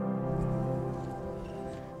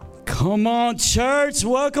Come on, church.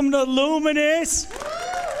 Welcome to Luminous.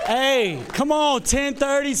 Hey, come on,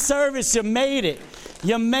 10:30 service. You made it.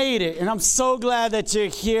 You made it. And I'm so glad that you're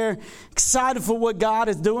here. Excited for what God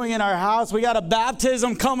is doing in our house. We got a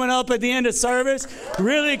baptism coming up at the end of service.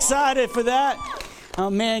 Really excited for that. Oh,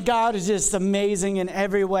 man, God is just amazing in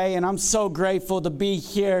every way, and I'm so grateful to be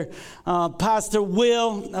here. Pastor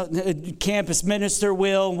Will, campus minister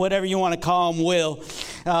Will, whatever you want to call him, Will,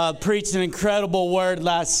 preached an incredible word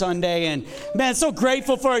last Sunday. And, man, so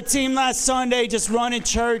grateful for our team last Sunday, just running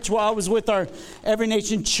church while I was with our Every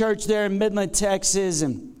Nation church there in Midland, Texas.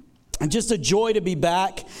 And just a joy to be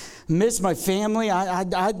back. Miss my family.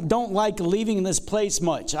 I don't like leaving this place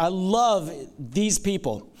much. I love these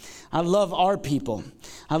people. I love our people.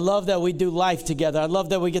 I love that we do life together. I love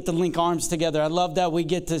that we get to link arms together. I love that we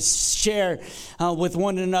get to share with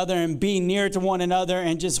one another and be near to one another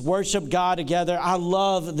and just worship God together. I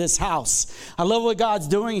love this house. I love what God's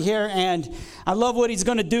doing here, and I love what He's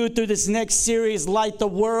going to do through this next series, Light the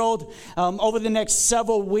World. Over the next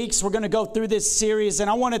several weeks, we're going to go through this series, and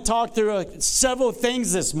I want to talk through several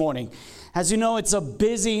things this morning. As you know, it's a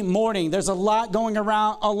busy morning. There's a lot going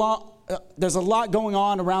on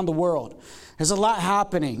around the world. There's a lot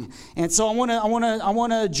happening, and so I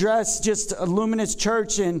want to address just Luminous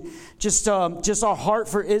Church and just our heart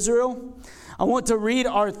for Israel. I want to read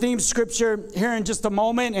our theme scripture here in just a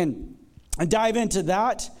moment and dive into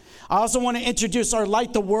that. I also want to introduce our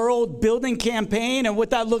Light the World building campaign and what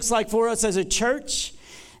that looks like for us as a church.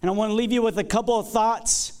 And I want to leave you with a couple of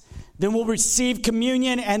thoughts. Then we'll receive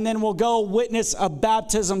communion, and then we'll go witness a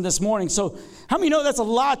baptism this morning. So how many know that's a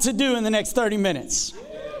lot to do in the next 30 minutes?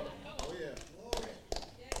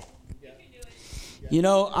 You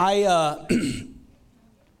know, I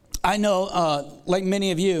know, like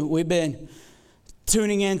many of you, we've been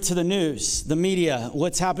tuning into the news, the media,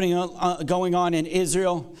 what's happening, going on in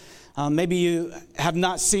Israel. Maybe you have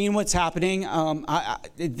not seen what's happening.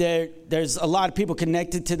 There's a lot of people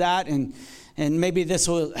connected to that, and maybe this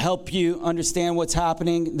will help you understand what's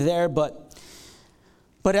happening there.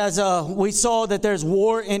 But as we saw that there's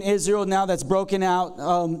war in Israel now that's broken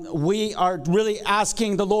out, we are really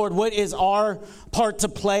asking the Lord, what is our part to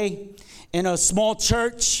play in a small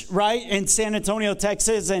church, right, in San Antonio,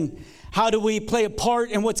 Texas, and how do we play a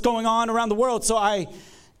part in what's going on around the world? So I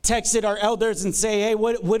texted our elders and say, hey,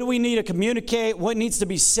 what do we need to communicate? What needs to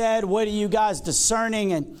be said? What are you guys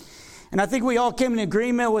discerning? And I think we all came in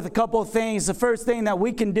agreement with a couple of things. The first thing that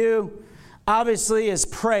we can do, obviously, is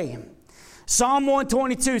pray. Psalm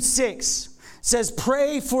 122:6 says,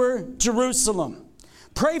 pray for Jerusalem.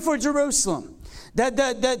 Pray for Jerusalem. That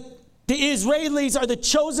the Israelis are the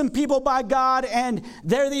chosen people by God, and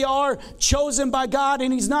there they are, chosen by God,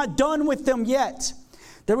 and He's not done with them yet.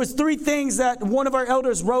 There was 3 things that one of our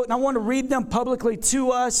elders wrote, and I want to read them publicly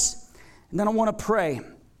to us, and then I want to pray.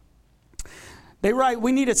 They write,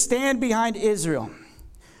 we need to stand behind Israel.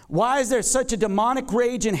 Why is there such a demonic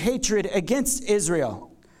rage and hatred against Israel?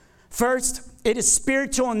 First, it is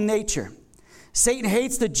spiritual in nature. Satan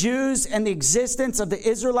hates the Jews, and the existence of the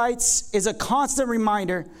Israelites is a constant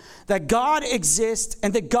reminder that God exists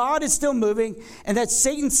and that God is still moving and that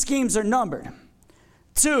Satan's schemes are numbered.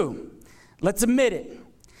 2, let's admit it.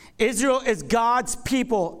 Israel is God's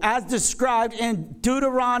people as described in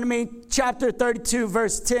Deuteronomy chapter 32,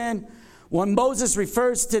 verse 10, when Moses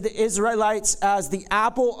refers to the Israelites as the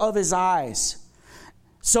apple of his eyes.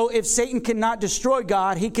 So if Satan cannot destroy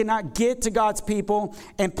God, he cannot get to God's people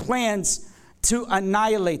and plans to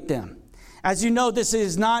annihilate them. As you know, this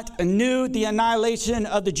is not new, the annihilation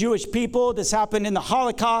of the Jewish people. This happened in the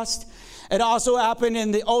Holocaust. It also happened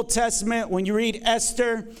in the Old Testament when you read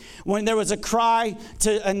Esther, when there was a cry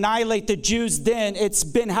to annihilate the Jews then. It's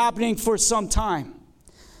been happening for some time.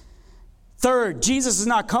 Third, Jesus is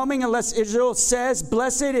not coming unless Israel says,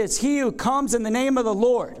 blessed is he who comes in the name of the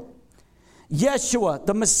Lord. Yeshua,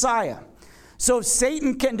 the Messiah. So if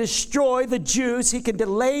Satan can destroy the Jews, he can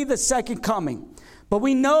delay the second coming. But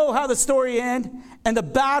we know how the story ends, and the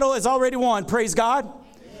battle is already won. Praise God.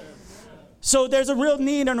 So there's a real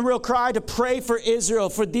need and a real cry to pray for Israel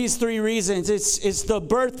for these 3 reasons. It's the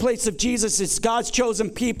birthplace of Jesus. It's God's chosen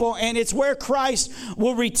people. And it's where Christ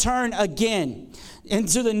will return again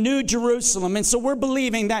into the new Jerusalem. And so we're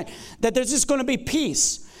believing that there's just going to be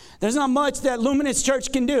peace. There's not much that Luminous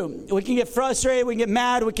Church can do. We can get frustrated. We can get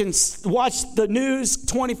mad. We can watch the news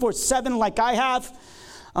 24/7 like I have.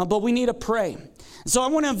 But we need to pray. So I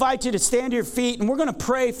want to invite you to stand to your feet, and we're going to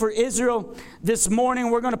pray for Israel this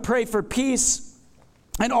morning. We're going to pray for peace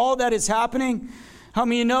and all that is happening. How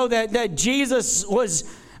many of you know that Jesus was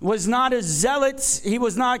not a zealot? He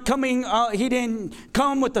was not coming. He didn't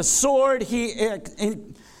come with a sword. He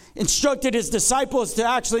instructed his disciples to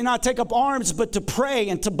actually not take up arms, but to pray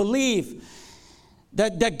and to believe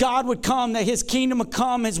that God would come, that his kingdom would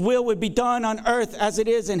come, his will would be done on earth as it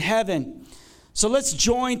is in heaven. So let's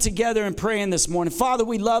join together in praying this morning. Father,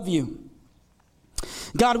 we love you.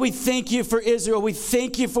 God, we thank you for Israel. We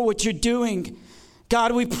thank you for what you're doing.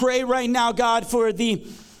 God, we pray right now, God, for the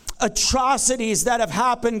atrocities that have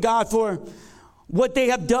happened, God, for what they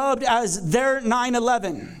have dubbed as their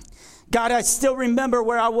 9/11. God, I still remember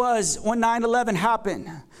where I was when 9/11 happened.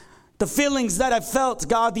 The feelings that I felt,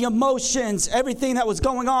 God, the emotions, everything that was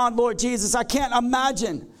going on, Lord Jesus. I can't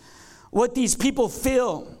imagine what these people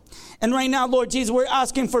feel. And right now, Lord Jesus, we're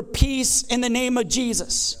asking for peace in the name of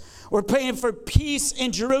Jesus. We're praying for peace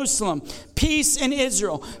in Jerusalem, peace in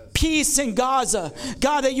Israel, peace in Gaza.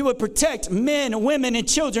 God, that you would protect men, women, and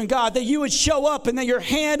children. God, that you would show up and that your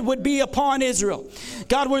hand would be upon Israel.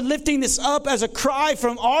 God, we're lifting this up as a cry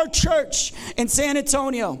from our church in San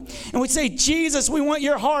Antonio. And we say, Jesus, we want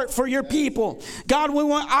your heart for your people. God, we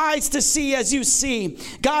want eyes to see as you see.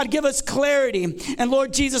 God, give us clarity. And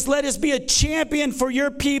Lord Jesus, let us be a champion for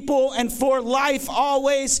your people and for life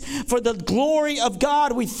always. For the glory of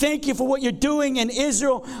God, we thank you for what you're doing in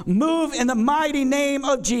Israel. Move in the mighty name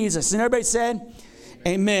of Jesus. And everybody said,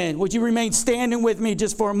 amen. Would you remain standing with me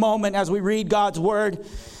just for a moment as we read God's word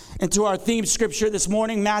into our theme scripture this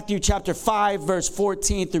morning, Matthew chapter 5, verse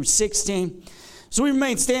 14 through 16. So we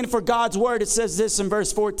remain standing for God's word. It says this in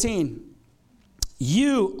verse 14.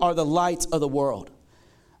 You are the light of the world.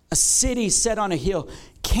 A city set on a hill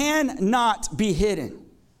cannot be hidden.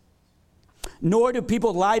 Nor do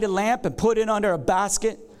people light a lamp and put it under a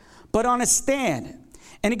basket, but on a stand,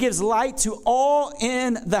 and it gives light to all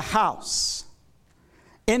in the house.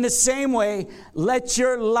 In the same way, let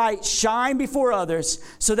your light shine before others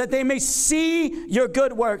so that they may see your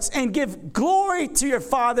good works and give glory to your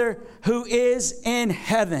Father who is in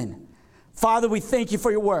heaven. Father, we thank you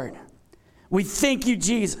for your word. We thank you,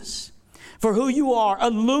 Jesus, for who you are.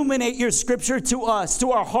 Illuminate your scripture to us,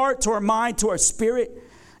 to our heart, to our mind, to our spirit.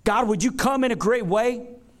 God, would you come in a great way?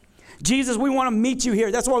 Jesus, we want to meet you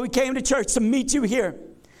here. That's why we came to church, to meet you here.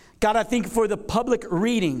 God, I thank you for the public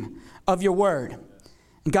reading of your word.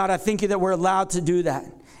 And God, I thank you that we're allowed to do that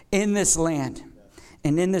in this land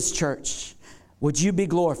and in this church. Would you be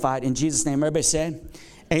glorified in Jesus' name? Everybody say,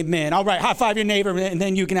 amen. All right, high five your neighbor, and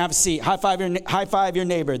then you can have a seat. High five your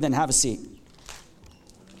neighbor, then have a seat.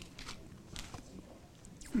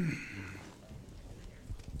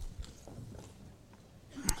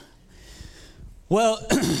 Well,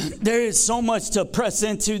 there is so much to press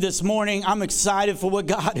into this morning. I'm excited for what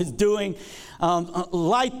God is doing.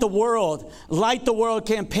 Light the World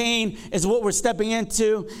campaign is what we're stepping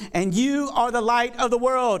into. And you are the light of the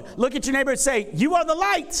world. Look at your neighbor and say, you are the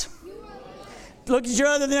light. Look at your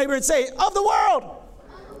other neighbor and say, of the world.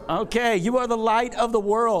 Okay, you are the light of the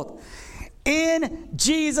world. In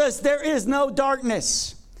Jesus, there is no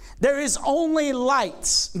darkness. There is only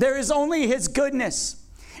light. There is only his goodness.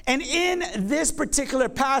 And in this particular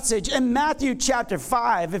passage, in Matthew chapter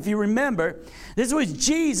 5, if you remember, this was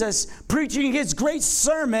Jesus preaching his great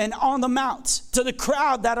sermon on the Mount to the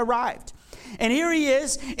crowd that arrived. And here he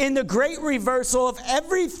is in the great reversal of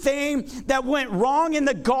everything that went wrong in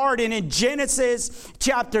the garden in Genesis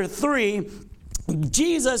chapter 3.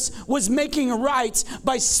 Jesus was making right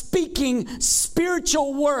by speaking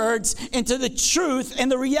spiritual words into the truth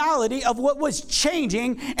and the reality of what was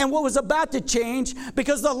changing and what was about to change,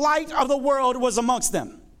 because the light of the world was amongst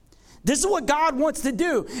them. This is what God wants to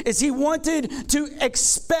do, is he wanted to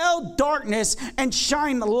expel darkness and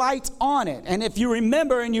shine light on it. And if you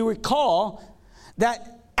remember and you recall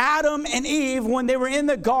that Adam and Eve, when they were in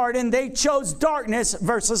the garden, they chose darkness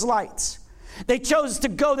versus light. They chose to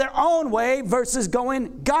go their own way versus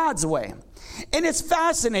going God's way. And it's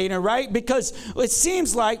fascinating, right? Because it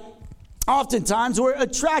seems like oftentimes we're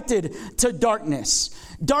attracted to darkness.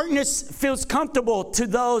 Darkness feels comfortable to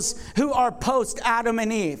those who are post Adam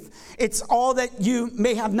and Eve. It's all that you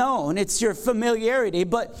may have known. It's your familiarity.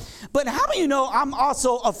 But how do you know I'm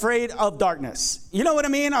also afraid of darkness? You know what I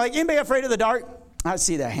mean? Like, anybody afraid of the dark? I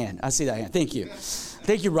see that hand. Thank you.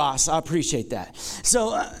 Thank you, Ross. I appreciate that. So,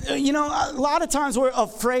 a lot of times we're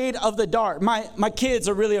afraid of the dark. My kids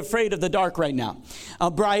are really afraid of the dark right now.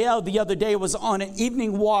 Brielle the other day was on an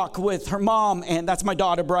evening walk with her mom, and that's my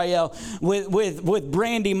daughter, Brielle, with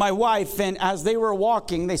Brandy, my wife. And as they were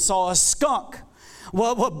walking, they saw a skunk.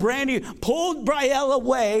 Well, Brandy pulled Brielle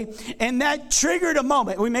away, and that triggered a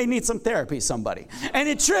moment. We may need some therapy, somebody. And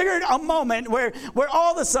it triggered a moment where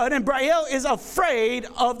all of a sudden Brielle is afraid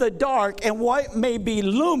of the dark and what may be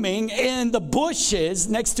looming in the bushes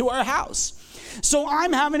next to our house. So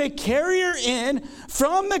I'm having to carry her in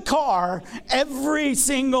from the car every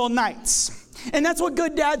single night. And that's what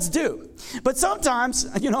good dads do. But sometimes,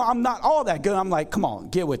 I'm not all that good. I'm like, come on,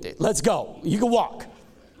 get with it. Let's go. You can walk.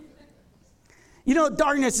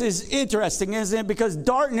 Darkness is interesting, isn't it? Because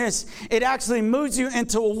darkness, it actually moves you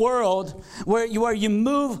into a world where you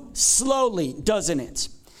move slowly, doesn't it?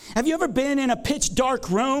 Have you ever been in a pitch dark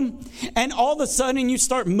room and all of a sudden you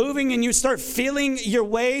start moving and you start feeling your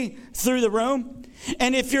way through the room?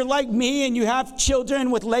 And if you're like me and you have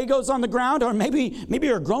children with Legos on the ground, or maybe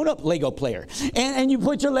you're a grown-up Lego player, and you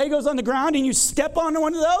put your Legos on the ground and you step on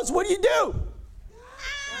one of those, what do?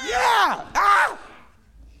 Yeah! Ah!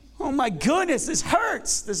 Oh my goodness, this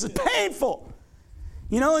hurts. This is painful.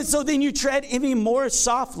 And so then you tread even more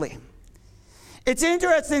softly. It's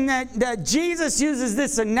interesting that Jesus uses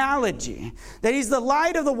this analogy, that he's the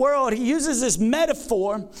light of the world. He uses this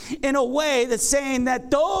metaphor in a way that's saying that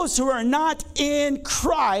those who are not in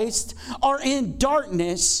Christ are in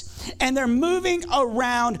darkness, and they're moving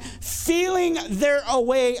around, feeling their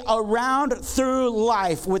way around through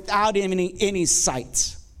life without any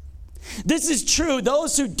sight. This is true.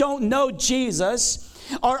 Those who don't know Jesus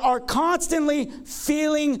are constantly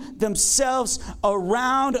feeling themselves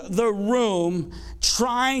around the room,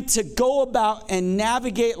 trying to go about and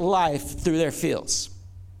navigate life through their fields.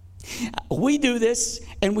 We do this,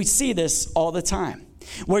 and we see this all the time,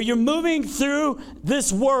 where you're moving through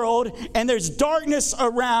this world and there's darkness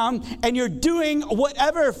around and you're doing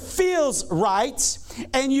whatever feels right,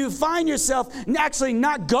 and you find yourself actually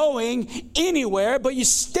not going anywhere, but you're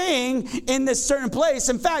staying in this certain place.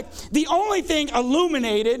 In fact, the only thing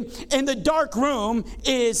illuminated in the dark room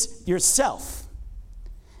is yourself.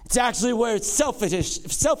 It's actually where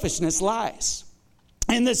selfishness lies.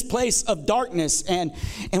 In this place of darkness, and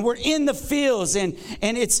we're in the fields, and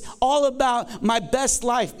it's all about my best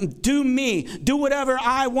life. Do me, do whatever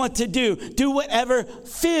I want to do whatever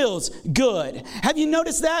feels good. Have you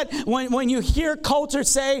noticed that when you hear culture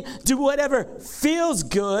say do whatever feels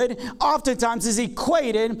good, oftentimes is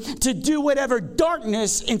equated to do whatever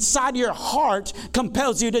darkness inside your heart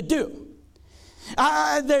compels you to do.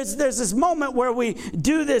 There's this moment where we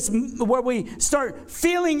do this, where we start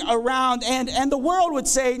feeling around, and the world would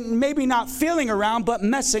say maybe not feeling around, but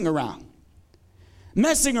messing around.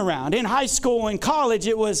 Messing around. In high school and college,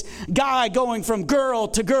 it was guy going from girl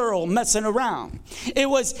to girl, messing around. It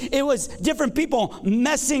was different people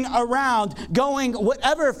messing around, going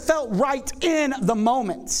whatever felt right in the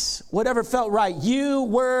moment. Whatever felt right. You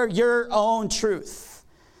were your own truth.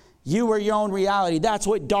 You were your own reality. That's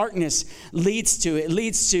what darkness leads to. It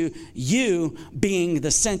leads to you being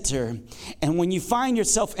the center. And when you find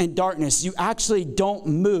yourself in darkness, you actually don't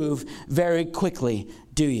move very quickly,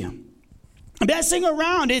 do you? Messing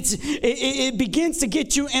around, it begins to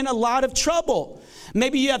get you in a lot of trouble.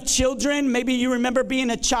 Maybe you have children. Maybe you remember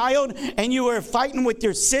being a child and you were fighting with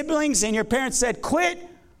your siblings and your parents said, quit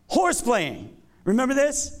horseplaying. Remember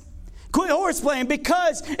this? Quit horseplaying,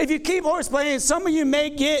 because if you keep horseplaying, some of you may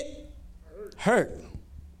get hurt.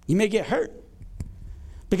 You may get hurt.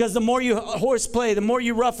 Because the more you horseplay, the more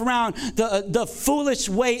you rough around, the foolish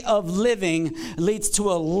way of living leads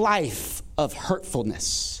to a life of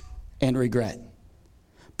hurtfulness and regret.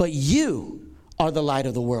 But you are the light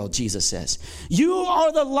of the world, Jesus says. You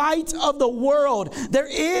are the light of the world. There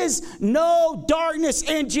is no darkness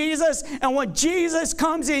in Jesus. And when Jesus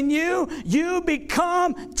comes in you, you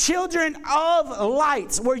become children of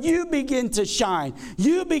light, where you begin to shine.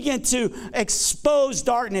 You begin to expose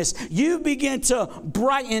darkness. You begin to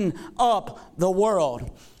brighten up the world.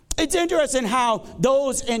 It's interesting how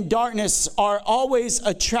those in darkness are always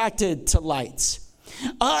attracted to light.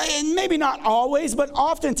 And maybe not always, but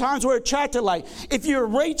oftentimes we're attracted to light. If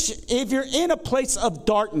you're in a place of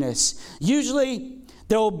darkness, usually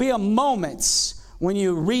there will be a moment when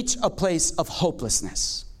you reach a place of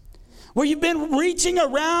hopelessness, where you've been reaching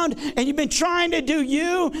around and you've been trying to do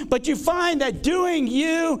you, but you find that doing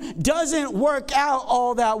you doesn't work out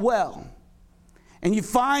all that well. And you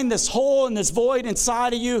find this hole and this void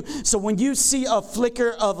inside of you. So when you see a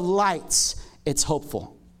flicker of light, it's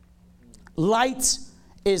hopeful. Light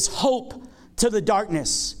is hope to the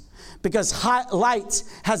darkness, because light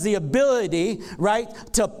has the ability, right,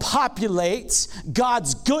 to populate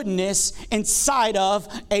God's goodness inside of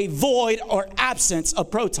a void or absence of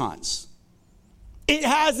protons. It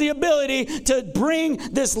has the ability to bring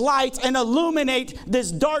this light and illuminate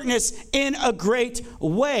this darkness in a great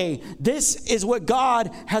way. This is what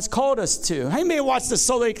God has called us to. Anybody watched the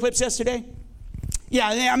solar eclipse yesterday? Yeah,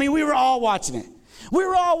 I mean, we were all watching it. We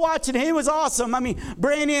were all watching it. It was awesome. I mean,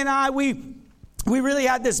 Brandy and I, we we really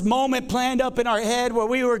had this moment planned up in our head where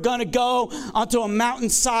we were going to go onto a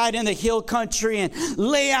mountainside in the hill country and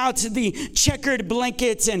lay out the checkered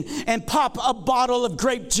blankets and pop a bottle of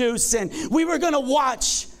grape juice. And we were going to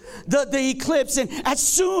watch the eclipse. And as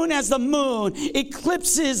soon as the moon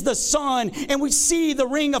eclipses the sun and we see the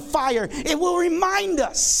ring of fire, it will remind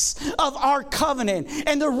us of our covenant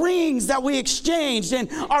and the rings that we exchanged,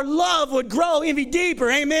 and our love would grow even deeper.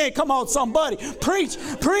 Amen. Come on, somebody.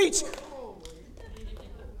 Preach.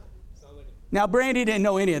 Now, Brandy didn't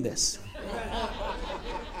know any of this.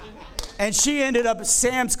 And she ended up at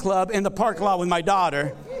Sam's Club in the parking lot with my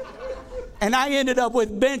daughter. And I ended up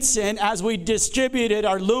with Benson as we distributed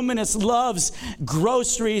our Luminous Loves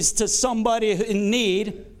groceries to somebody in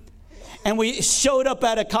need. And we showed up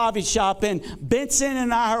at a coffee shop, and Benson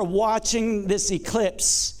and I are watching this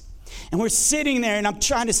eclipse. And we're sitting there, and I'm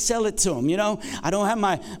trying to sell it to him. You know, I don't have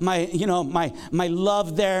my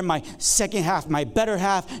love there, my second half, my better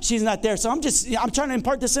half. She's not there. So I'm trying to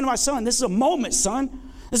impart this into my son. This is a moment, son.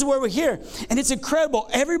 This is where we're here. And it's incredible.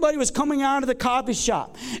 Everybody was coming out of the coffee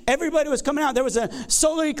shop. Everybody was coming out. There was a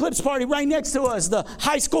solar eclipse party right next to us. The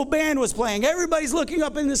high school band was playing. Everybody's looking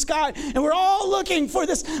up in the sky. And we're all looking for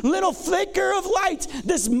this little flicker of light,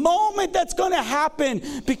 this moment that's going to happen,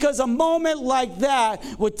 because a moment like that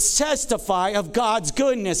would testify of God's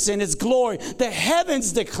goodness and His glory. The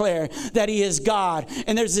heavens declare that He is God.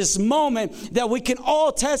 And there's this moment that we can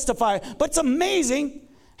all testify. But it's amazing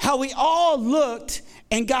how we all looked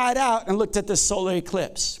and got out and looked at the solar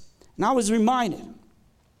eclipse. And I was reminded,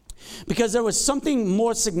 because there was something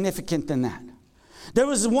more significant than that. There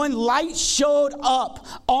was one light showed up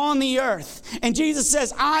on the earth. And Jesus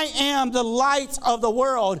says, I am the light of the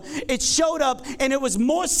world. It showed up, and it was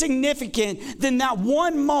more significant than that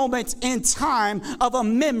one moment in time of a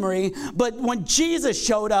memory. But when Jesus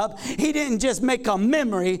showed up, He didn't just make a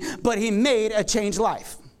memory, but He made a changed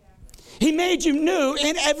life. He made you new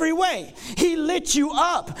in every way. He lit you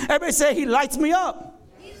up. Everybody say, He lights me up.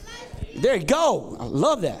 There you go. I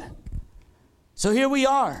love that. So here we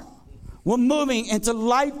are. We're moving into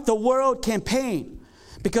Light the World campaign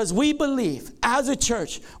because we believe as a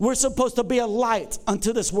church, we're supposed to be a light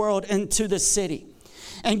unto this world and to this city.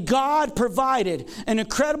 And God provided an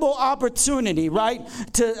incredible opportunity, right,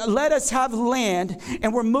 to let us have land.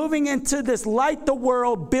 And we're moving into this Light the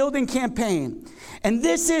World building campaign. And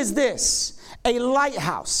this is a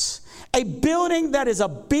lighthouse, a building that is a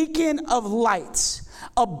beacon of light,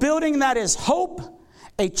 a building that is hope,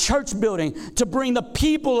 a church building to bring the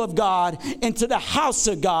people of God into the house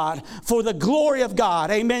of God for the glory of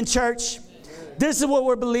God. Amen, church? Amen. This is what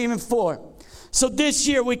we're believing for. So this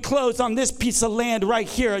year we closed on this piece of land right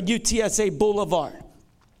here at UTSA Boulevard.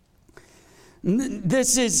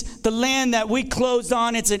 This is the land that we closed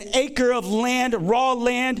on. It's an acre of land, raw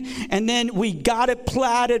land, and then we got it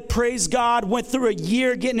platted. Praise God. Went through a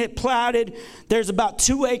year getting it platted. There's about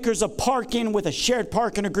 2 acres of parking with a shared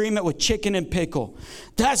parking agreement with Chicken and Pickle.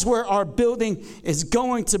 That's where our building is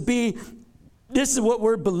going to be. This is what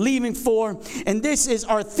we're believing for. And this is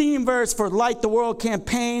our theme verse for Light the World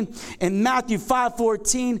campaign in Matthew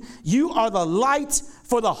 5:14. You are the light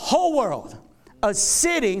for the whole world. A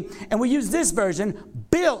city, and we use this version,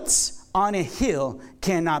 built on a hill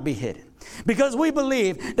cannot be hidden. Because we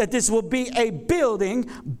believe that this will be a building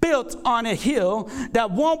built on a hill that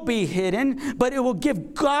won't be hidden, but it will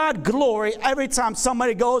give God glory every time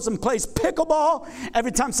somebody goes and plays pickleball,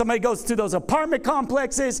 every time somebody goes to those apartment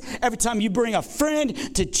complexes, every time you bring a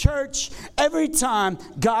friend to church, every time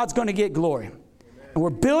God's going to get glory. Amen. And we're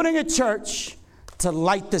building a church to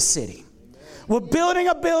light the city. We're building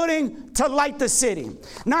a building to light the city.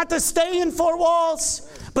 Not to stay in 4 walls,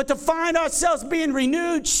 but to find ourselves being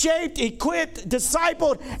renewed, shaped, equipped,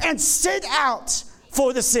 discipled, and sent out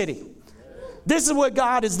for the city. This is what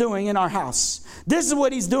God is doing in our house. This is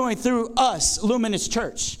what He's doing through us, Luminous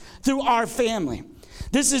Church, through our family.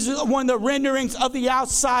 This is one of the renderings of the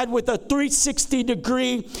outside with a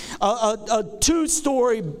 360-degree, a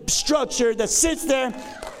 2-story structure that sits there.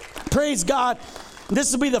 Praise God.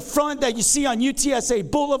 This will be the front that you see on UTSA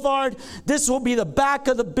Boulevard. This will be the back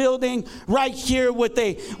of the building right here with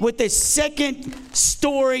a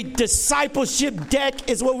 2nd-story discipleship deck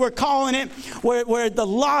is what we're calling it, where the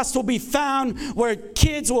lost will be found, where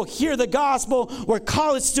kids will hear the gospel, where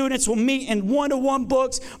college students will meet in one-to-one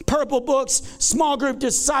books, purple books, small group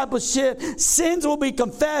discipleship. Sins will be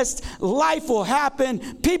confessed. Life will happen.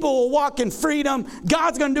 People will walk in freedom.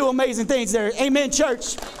 God's going to do amazing things there. Amen,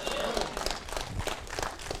 church.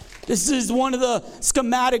 This is one of the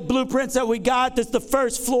schematic blueprints that we got. This is the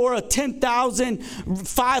first floor, a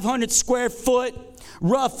 10,500 square foot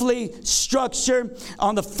roughly structure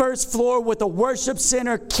on the first floor with a worship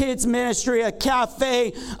center, kids ministry, a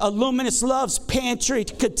cafe, a Luminous Loves pantry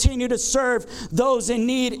to continue to serve those in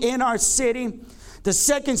need in our city. The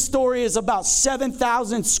second story is about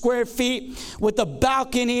 7,000 square feet with a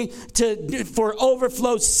balcony for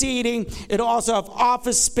overflow seating. It'll also have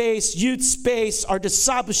office space, youth space, our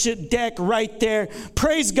discipleship deck right there.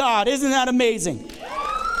 Praise God. Isn't that amazing?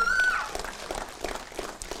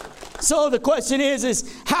 So the question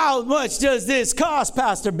is how much does this cost,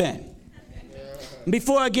 Pastor Ben?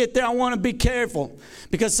 Before I get there, I want to be careful,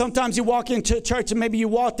 because sometimes you walk into a church and maybe you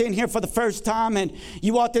walked in here for the first time and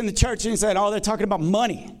you walked in the church and you said, oh, they're talking about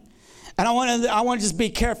money. And I want to just be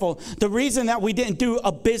careful. The reason that we didn't do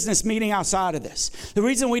a business meeting outside of this, the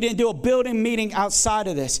reason we didn't do a building meeting outside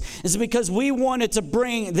of this is because we wanted to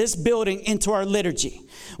bring this building into our liturgy.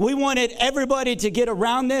 We wanted everybody to get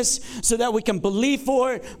around this so that we can believe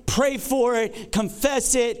for it, pray for it,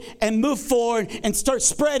 confess it, and move forward and start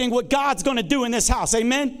spreading what God's going to do in this house.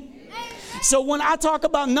 Amen? So when I talk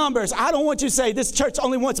about numbers, I don't want you to say this church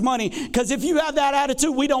only wants money, because if you have that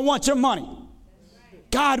attitude, we don't want your money.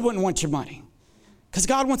 God wouldn't want your money, because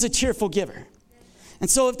God wants a cheerful giver. And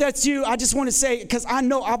so if that's you, I just want to say, because I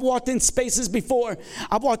know I've walked in spaces before.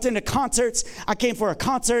 I've walked into concerts. I came for a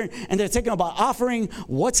concert and they're talking about offering.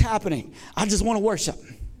 What's happening? I just want to worship.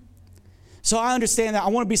 So I understand that. I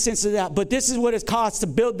want to be sensitive to that. But this is what it costs to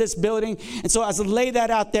build this building. And so as I lay that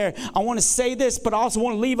out there, I want to say this, but I also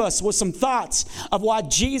want to leave us with some thoughts of why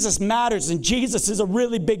Jesus matters. And Jesus is a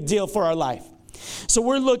really big deal for our life. So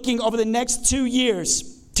we're looking over the next 2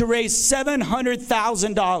 years to raise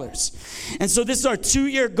 $700,000. And so this is our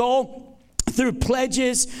 2-year goal, through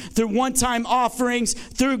pledges, through one-time offerings,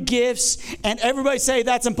 through gifts. And everybody say,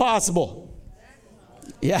 that's impossible.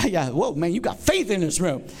 Yeah. Whoa, man, you got faith in this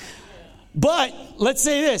room. But let's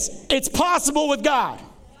say this, it's possible with God.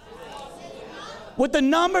 With the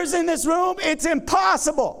numbers in this room, it's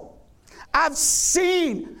impossible. I've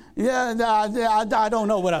seen, I don't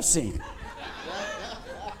know what I've seen.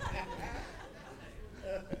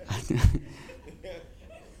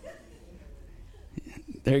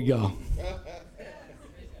 There you go.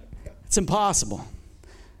 It's impossible.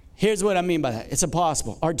 Here's what I mean by that. It's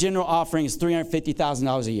impossible. Our general offering is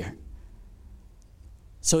 $350,000 a year.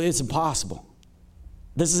 So it's impossible.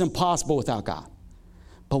 This is impossible without God.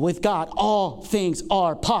 But with God, all things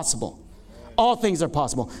are possible. All things are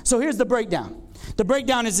possible. So here's the breakdown. The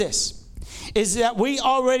breakdown is this. Is that we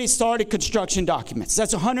already started construction documents.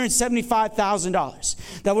 That's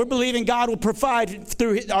 $175,000 that we're believing God will provide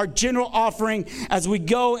through our general offering as we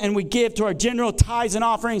go and we give to our general tithes and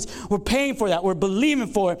offerings. We're paying for that. We're believing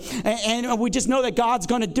for it. And we just know that God's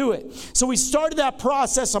going to do it. So we started that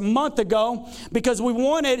process a month ago because we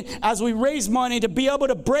wanted, as we raised money, to be able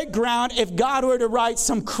to break ground if God were to write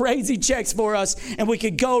some crazy checks for us and we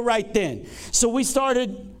could go right then. So we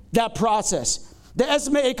started that process. The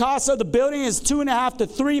estimated cost of the building is $2.5 to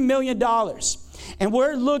 $3 million. And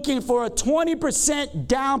we're looking for a 20%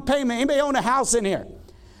 down payment. Anybody own a house in here?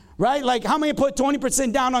 Right? Like, how many put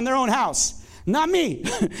 20% down on their own house? Not me.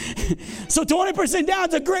 So 20% down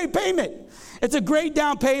is a great payment. It's a great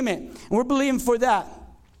down payment. And we're believing for that.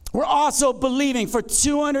 We're also believing for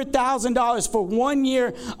 $200,000 for 1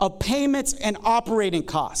 year of payments and operating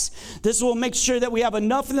costs. This will make sure that we have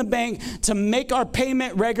enough in the bank to make our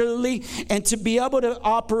payment regularly and to be able to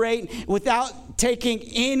operate without taking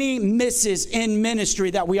any misses in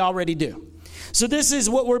ministry that we already do. So this is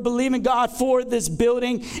what we're believing God for this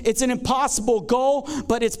building. It's an impossible goal,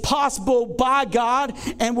 but it's possible by God.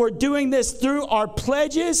 And we're doing this through our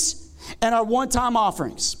pledges and our one-time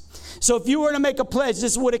offerings. So if you were to make a pledge,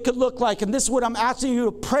 this is what it could look like. And this is what I'm asking you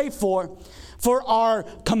to pray for our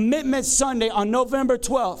Commitment Sunday on November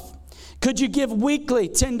 12th. Could you give weekly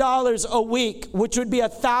 $10 a week, which would be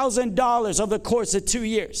 $1,000 over the course of 2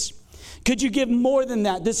 years? Could you give more than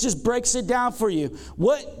that? This just breaks it down for you.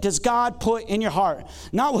 What does God put in your heart?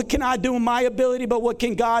 Not what can I do in my ability, but what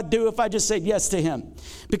can God do if I just say yes to him?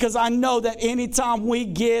 Because I know that anytime we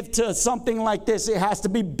give to something like this, it has to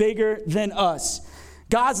be bigger than us.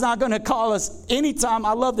 God's not going to call us anytime.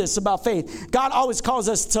 I love this about faith. God always calls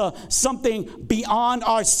us to something beyond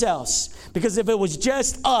ourselves. Because if it was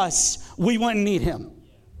just us, we wouldn't need him.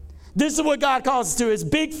 This is what God calls us to, is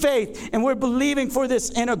big faith. And we're believing for this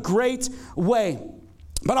in a great way.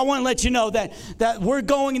 But I want to let you know that we're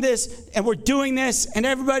going this and we're doing this, and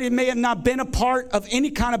everybody may have not been a part of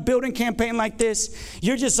any kind of building campaign like this.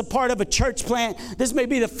 You're just a part of a church plant. This may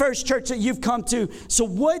be the first church that you've come to. So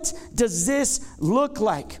what does this look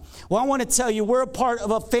like? Well, I want to tell you, we're a part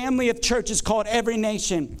of a family of churches called Every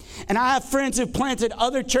Nation. And I have friends who planted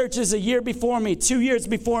other churches a year before me, 2 years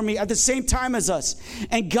before me, at the same time as us.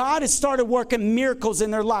 And God has started working miracles in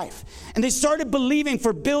their life. And they started believing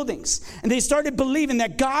for buildings. And they started believing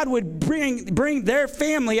that God would bring their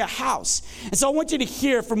family a house. And so I want you to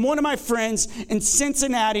hear from one of my friends in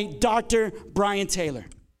Cincinnati, Dr. Brian Taylor.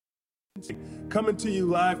 Coming to you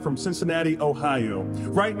live from Cincinnati, Ohio.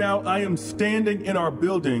 Right now, I am standing in our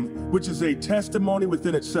building, which is a testimony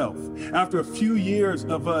within itself. After a few years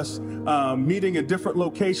of us meeting in different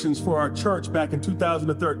locations for our church back in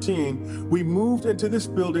 2013, we moved into this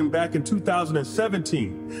building back in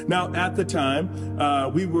 2017. Now, at the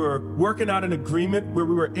time, we were working out an agreement where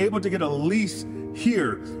we were able to get a lease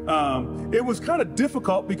here. It was kind of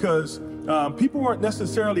difficult because people weren't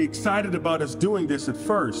necessarily excited about us doing this at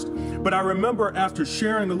first. But I remember after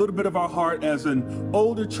sharing a little bit of our heart as an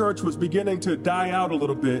older church was beginning to die out a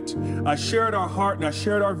little bit, I shared our heart and I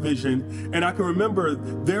shared our vision. And I can remember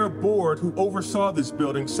their board who oversaw this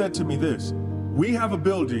building said to me this: "We have a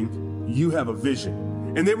building, you have a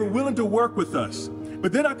vision." And they were willing to work with us.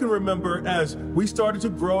 But then I can remember as we started to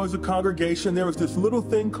grow as a congregation, there was this little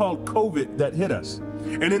thing called COVID that hit us.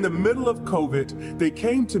 And in the middle of COVID, they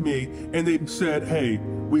came to me and they said, "Hey,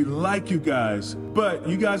 we like you guys, but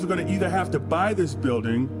you guys are going to either have to buy this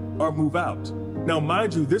building or move out." Now,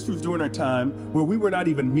 mind you, this was during a time where we were not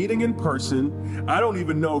even meeting in person. I don't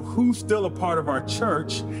even know who's still a part of our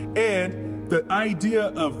church. And the idea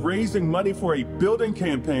of raising money for a building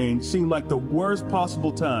campaign seemed like the worst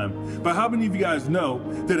possible time. But how many of you guys know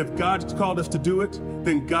that if God's called us to do it,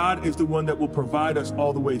 then God is the one that will provide us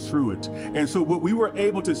all the way through it? And so what we were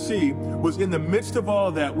able to see was in the midst of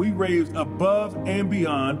all that, we raised above and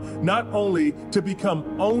beyond, not only to become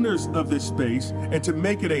owners of this space and to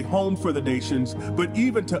make it a home for the nations, but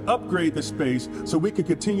even to upgrade the space so we could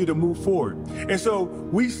continue to move forward. And so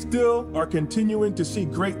we still are continuing to see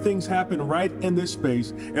great things happen right in this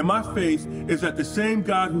space. And my faith is that the same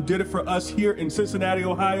God who did it for us here in Cincinnati,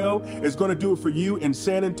 Ohio, is going to do it for you in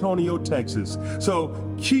San Antonio, Texas. So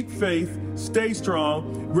keep faith, stay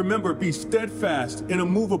strong. Remember, be steadfast and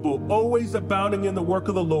immovable, always abounding in the work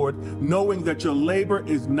of the Lord, knowing that your labor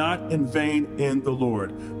is not in vain in the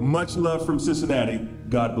Lord. Much love from Cincinnati.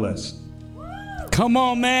 God bless. Come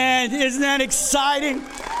on, man. Isn't that exciting?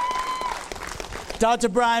 Dr.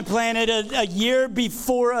 Brian planted a year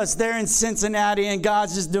before us there in Cincinnati, and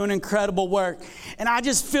God's just doing incredible work. And I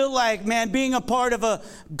just feel like, man, being a part of a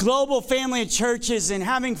global family of churches and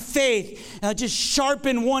having faith just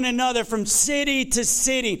sharpen one another from city to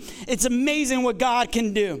city. It's amazing what God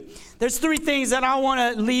can do. There's 3 things that I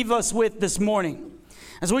want to leave us with this morning.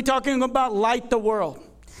 As we're talking about light the world,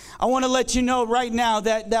 I want to let you know right now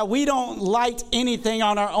that we don't light anything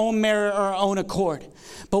on our own merit or our own accord.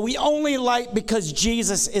 But we only light because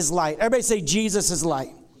Jesus is light. Everybody say Jesus is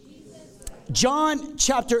light. John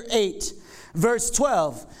chapter 8, verse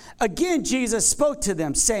 12. Again, Jesus spoke to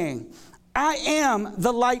them saying, "I am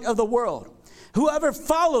the light of the world. Whoever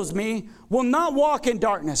follows me will not walk in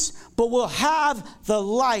darkness, but will have the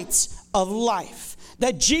light of life."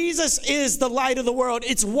 That Jesus is the light of the world.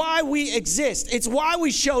 It's why we exist. It's why we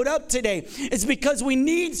showed up today. It's because we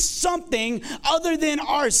need something other than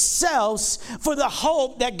ourselves for the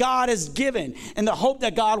hope that God has given and the hope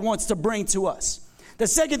that God wants to bring to us. The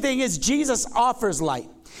second thing is Jesus offers light.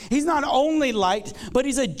 He's not only light, but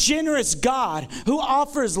he's a generous God who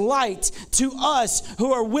offers light to us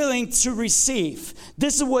who are willing to receive.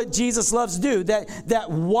 This is what Jesus loves to do, that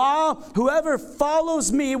while whoever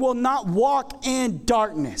follows me will not walk in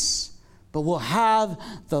darkness, but will have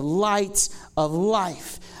the light of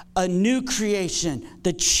life, a new creation,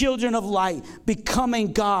 the children of light,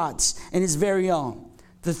 becoming God's and his very own.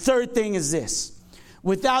 The third thing is this: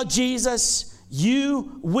 without Jesus,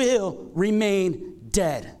 you will remain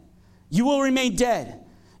dead. You will remain dead.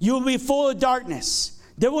 You will be full of darkness.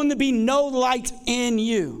 There will be no light in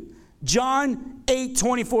you. John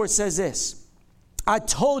 8:24 says this: "I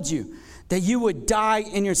told you that you would die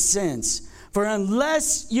in your sins. For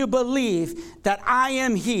unless you believe that I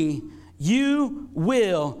am he, you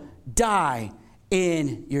will die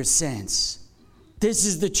in your sins." This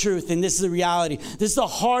is the truth, and this is the reality. This is the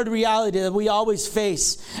hard reality that we always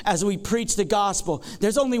face as we preach the gospel.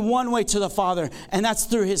 There's only one way to the Father, and that's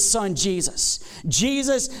through his Son, Jesus.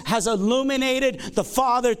 Jesus has illuminated the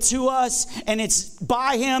Father to us, and it's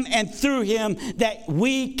by him and through him that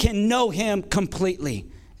we can know him completely,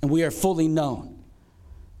 and we are fully known.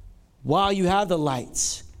 While you have the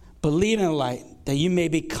light, believe in the light, that you may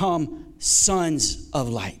become sons of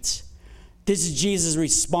light. This is Jesus'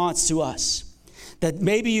 response to us. That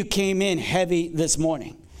maybe you came in heavy this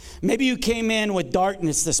morning. Maybe you came in with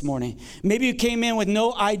darkness this morning. Maybe you came in with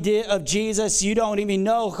no idea of Jesus. You don't even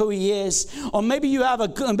know who he is. Or maybe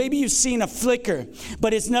you've seen a flicker,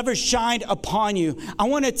 but it's never shined upon you. I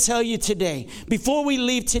want to tell you today, before we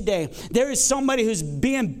leave today, there is somebody who's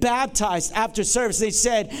being baptized after service. They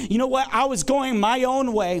said, you know what? I was going my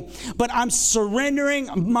own way, but I'm surrendering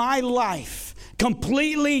my life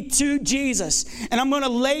completely to Jesus. And I'm going to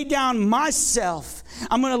lay down myself.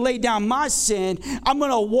 I'm going to lay down my sin. I'm going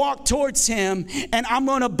to walk towards him, and I'm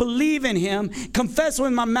going to believe in him, confess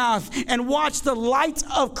with my mouth, and watch the light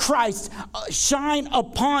of Christ shine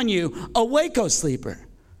upon you. Awake, O sleeper.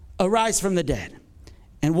 Arise from the dead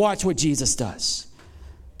and watch what Jesus does.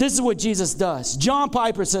 This is what Jesus does. John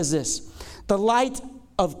Piper says this: the light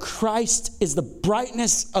of Christ is the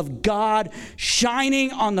brightness of God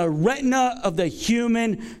shining on the retina of the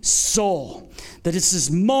human soul. That it's this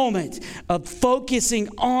moment of focusing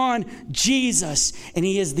on Jesus, and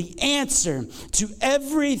he is the answer to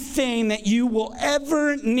everything that you will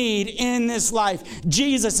ever need in this life.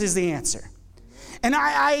 Jesus is the answer. And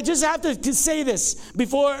I just have to say this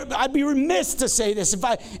before. I'd be remiss to say this if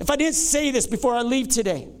I didn't say this before I leave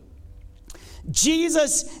today.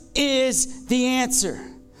 Jesus is the answer.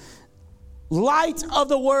 Light of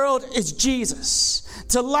the world is Jesus.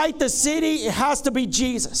 To light the city, it has to be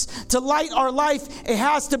Jesus. To light our life, it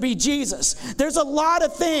has to be Jesus. There's a lot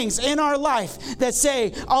of things in our life that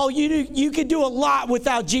say, oh, you can do a lot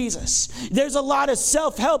without Jesus. There's a lot of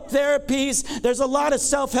self-help therapies. There's a lot of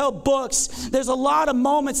self-help books. There's a lot of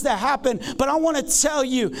moments that happen. But I want to tell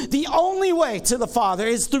you, the only way to the Father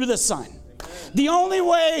is through the Son. The only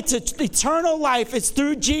way to eternal life is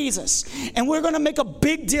through Jesus. And we're going to make a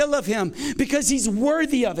big deal of him because he's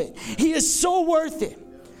worthy of it. He is so worth it.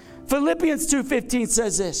 Philippians 2:15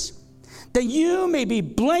 says this: that you may be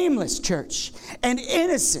blameless, church, and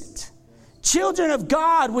innocent, children of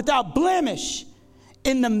God without blemish,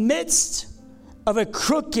 in the midst of a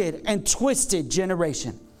crooked and twisted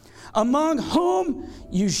generation, among whom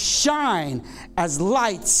you shine as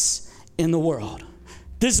lights in the world.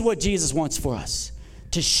 This is what Jesus wants for us,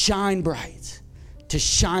 to shine bright, to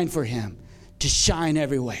shine for him, to shine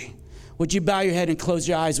every way. Would you bow your head and close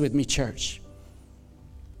your eyes with me, church?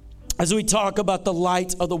 As we talk about the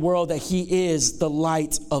light of the world, that he is the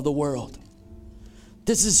light of the world.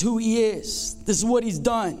 This is who he is. This is what he's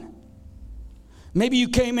done. Maybe you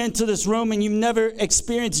came into this room and you've never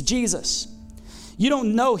experienced Jesus. You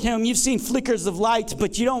don't know him. You've seen flickers of light,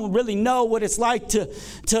 but you don't really know what it's like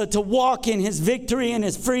to walk in his victory and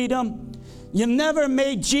his freedom. You never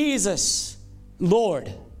made Jesus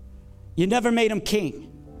Lord. You never made him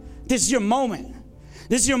king. This is your moment.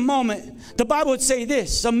 This is your moment. The Bible would say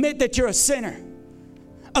this: admit that you're a sinner.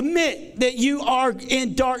 Admit that you are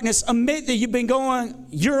in darkness. Admit that you've been going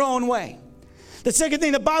your own way. The second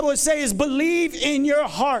thing the Bible would say is believe in your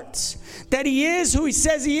heart that he is who he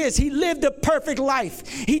says he is. He lived a perfect life.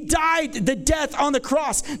 He died the death on the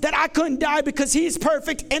cross that I couldn't die because he's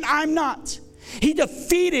perfect and I'm not. He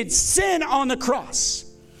defeated sin on the cross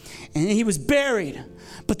and he was buried.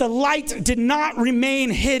 But the light did not remain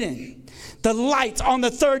hidden. The light on the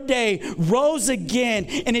third day rose again,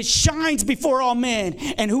 and it shines before all men.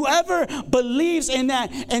 And whoever believes in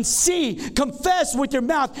that and confess with your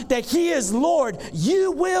mouth that he is Lord,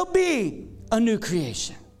 you will be a new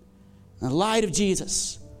creation. The light of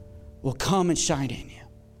Jesus will come and shine in you.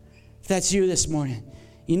 If that's you this morning,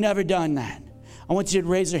 you've never done that, I want you to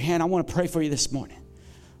raise your hand. I want to pray for you this morning,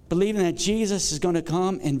 believing that Jesus is going to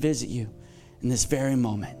come and visit you in this very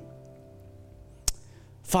moment.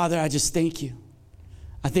 Father, I just thank you.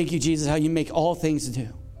 I thank you, Jesus, how you make all things new.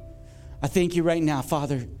 I thank you right now,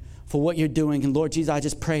 Father, for what you're doing. And Lord Jesus, I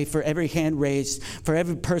just pray for every hand raised, for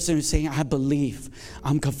every person who's saying, I believe,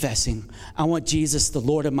 I'm confessing. I want Jesus, the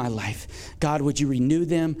Lord of my life. God, would you renew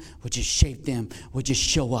them? Would you shape them? Would you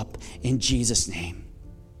show up in Jesus' name?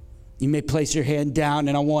 You may place your hand down,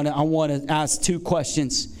 and I want to ask two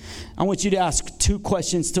questions. I want you to ask two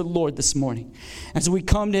questions to the Lord this morning. As we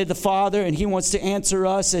come to the Father, and he wants to answer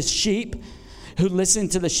us as sheep who listen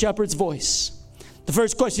to the shepherd's voice. The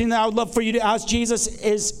first question that I would love for you to ask Jesus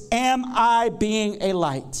is, am I being a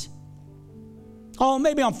light? Oh,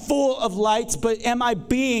 maybe I'm full of lights, but am I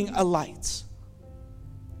being a light?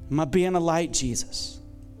 Am I being a light, Jesus?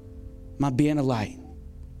 Am I being a light?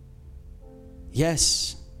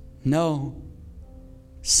 Yes, no,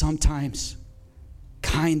 sometimes,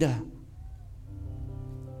 kinda.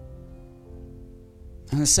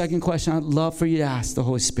 And the second question I'd love for you to ask the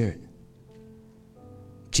Holy Spirit.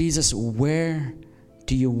 Jesus, where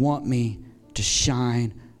do you want me to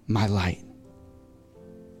shine my light?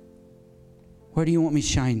 Where do you want me to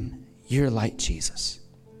shine your light, Jesus?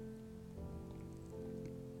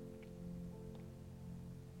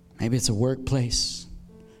 Maybe it's a workplace,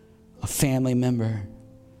 a family member,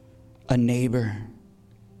 a neighbor.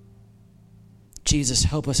 Jesus,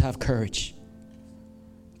 help us have courage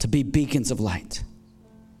to be beacons of light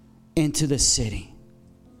into the city.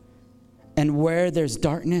 And where there's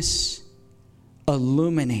darkness,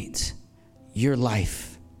 illuminate your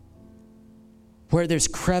life. Where there's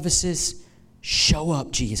crevices, show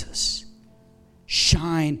up, Jesus.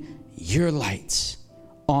 Shine your lights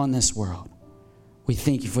on this world. We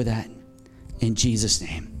thank you for that in Jesus'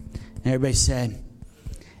 name. And everybody said,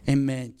 amen.